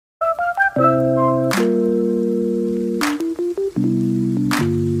Hello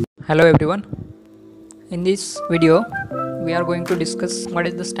everyone. In this video we are going to discuss what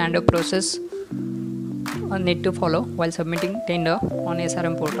is the standard process need to follow while submitting tender on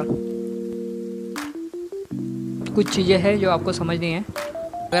SRM portal. कुछ चीज़ें हैं जो आपको समझनी है.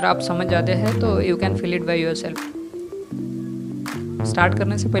 अगर आप समझ जाते हैं तो you can fill it by yourself. Start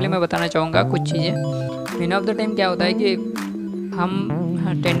करने से पहले मैं बताना चाहूँगा कुछ चीज़ें. मेन ऑफ द टाइम क्या होता है कि हम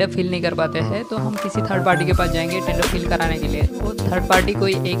टेंडर फिल नहीं कर पाते हैं तो हम किसी थर्ड पार्टी के पास जाएंगे टेंडर फिल कराने के लिए. वो थर्ड पार्टी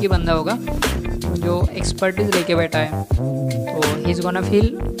कोई एक ही बंदा होगा जो एक्सपर्टीज लेके बैठा है, तो he is gonna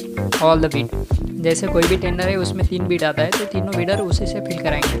fill all the beat. जैसे कोई भी टेंडर है उसमें 3 बीट आता है तो तीनों बीडर उसी से फिल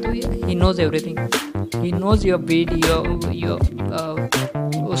कराएंगे. तो he knows everything, he knows your beat,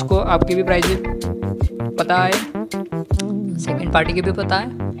 उसको आपकी भी प्राइस भी पता है, सेकेंड पार्टी की भी पता है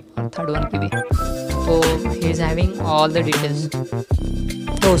और थर्ड वन की भी. तो he is having all the details.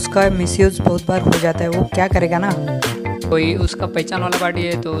 तो उसका मिसयूज़ बहुत बार हो जाता है. वो क्या करेगा ना, कोई उसका पहचान वाला पार्टी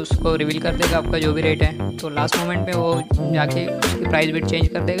है तो उसको रिवील कर देगा आपका जो भी रेट है, तो लास्ट मोमेंट में वो जाके उसकी प्राइस भी चेंज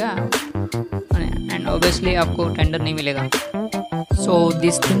कर देगा एंड ऑब्वियसली आपको टेंडर नहीं मिलेगा. So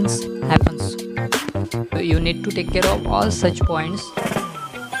this things happens. You need to take care of all such points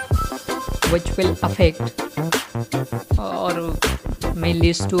which will affect or may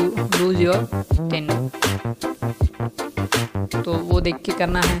lead to lose your tender. तो वो देख के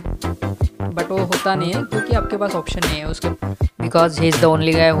करना है, बट वो होता नहीं है क्योंकि आपके पास ऑप्शन नहीं है उसके, because he is the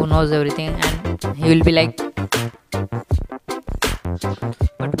only guy who knows everything and he will be like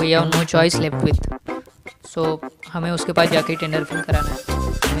but we have no choice left with. सो हमें उसके पास जाके टेंडर फिल कराना है.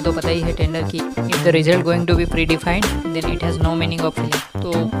 हमें तो पता ही है टेंडर की if the result going to be pre defined then it has no meaning of filling. तो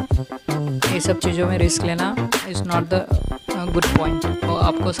ये सब चीज़ों में रिस्क लेना is not the good point. तो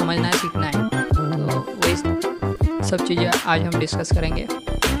आपको समझना है, सीखना है. तो वही सब चीज़ें आज हम डिस्कस करेंगे.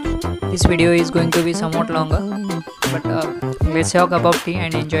 This video is going to be somewhat longer but let's talk about T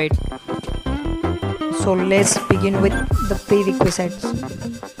and enjoy it. so let's begin with the prerequisites.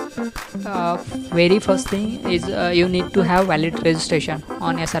 Very first thing is you need to have valid registration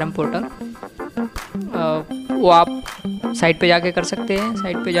on SRM portal. वो आप site पे जाके कर सकते हैं.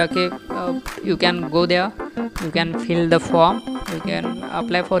 Site पे जाके you can go there, you can fill the form, you can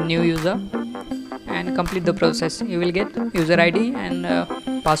apply for new user and complete the process. You will get user ID and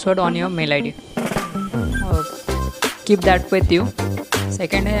password on your mail ID. Keep that with you.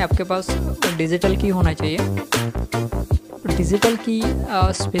 Second है आपके पास digital की होना चाहिए. Digital की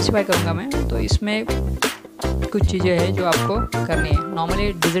specify करूँगा मैं. तो इसमें कुछ चीज़ें हैं जो आपको करनी है.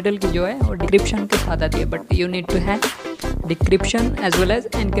 नॉर्मली डिजिटल की जो है वो डिक्रिप्शन के साथ आती है, but you need to have decryption as well as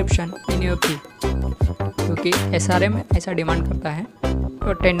encryption in your की, क्योंकि SRM ऐसा डिमांड करता है.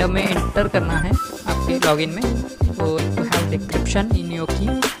 तो टेंडर में इंटर करना है आपके लॉगिन में, तो to have decryption in your की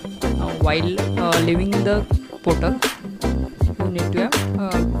while living the portal, you need to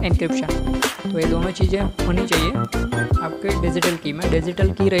have encryption. तो ये दोनों चीज़ें होनी चाहिए आपके डिजिटल की में.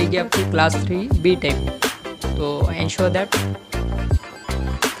 डिजिटल की रहेगी आपकी क्लास 3 B टाइप. तो ensure that.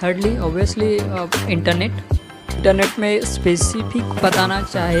 Thirdly obviously internet में स्पेसिफिक बताना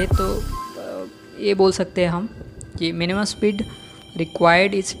चाहे तो ये बोल सकते हैं हम कि minimum speed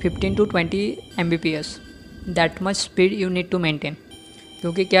required is 15 to 20 Mbps. That much speed you need to maintain.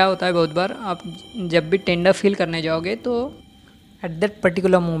 क्योंकि क्या होता है बहुत बार आप जब भी टेंडर फिल करने जाओगे तो at that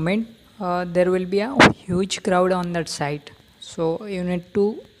particular moment there will be a huge crowd on that site. So you need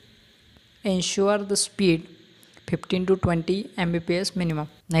to ensure the speed 15 to 20 Mbps minimum.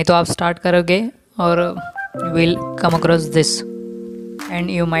 नहीं तो आप स्टार्ट करोगे और will come across this and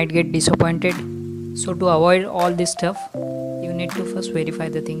you might get disappointed. So to avoid all this stuff, you need to first verify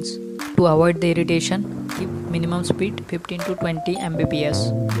the things. To avoid the irritation, keep minimum speed 15 to 20 Mbps.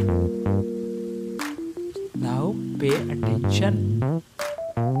 Now pay attention.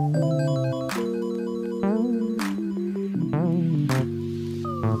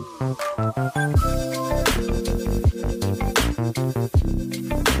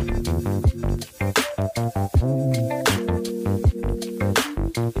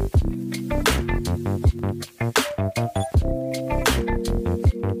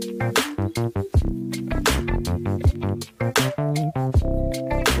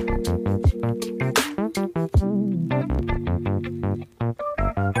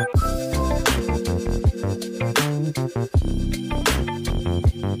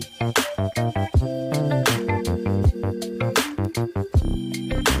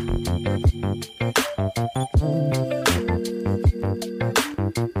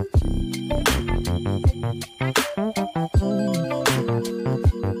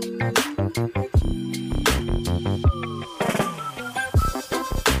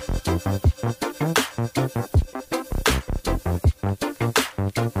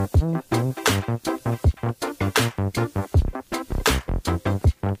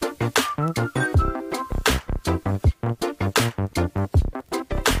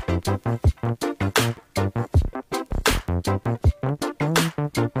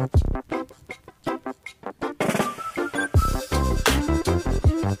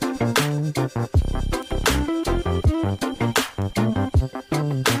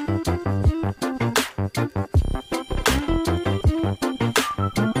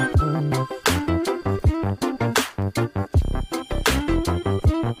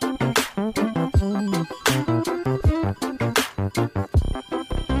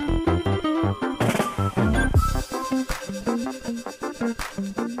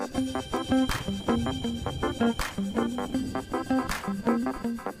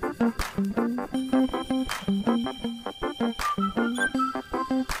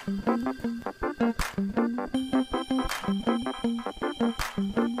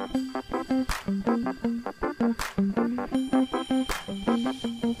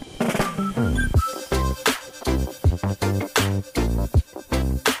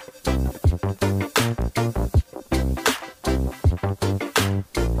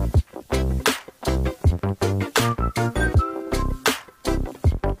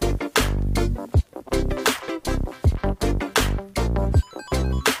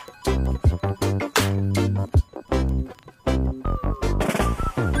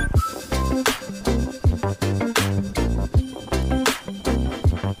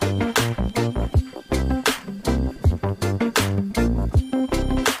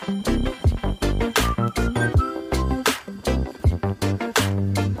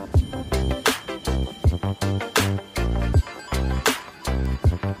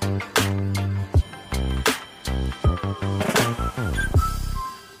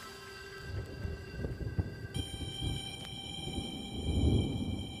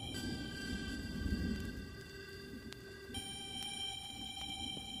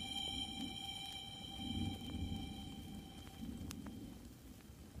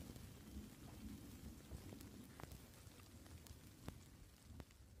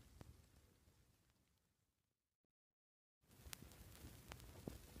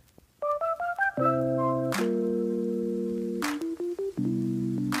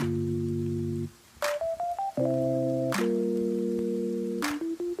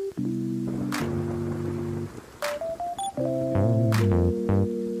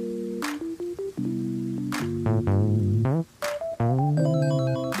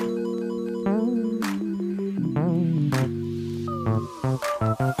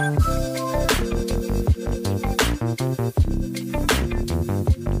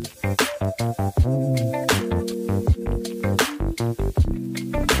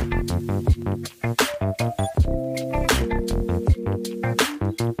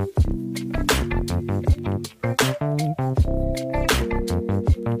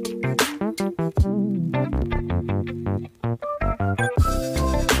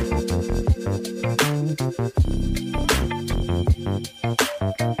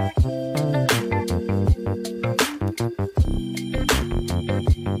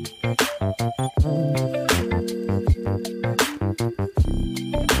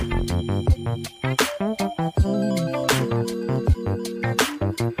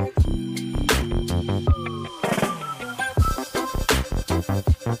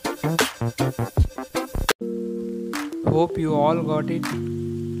 Hope you all got it.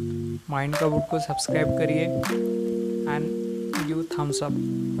 Mind का बुट को subscribe करिए and give Thums up.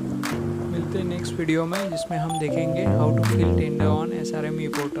 मिलते हैं next video में जिसमें हम देखेंगे how to fill tender on SRM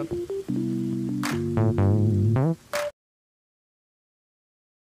E portal.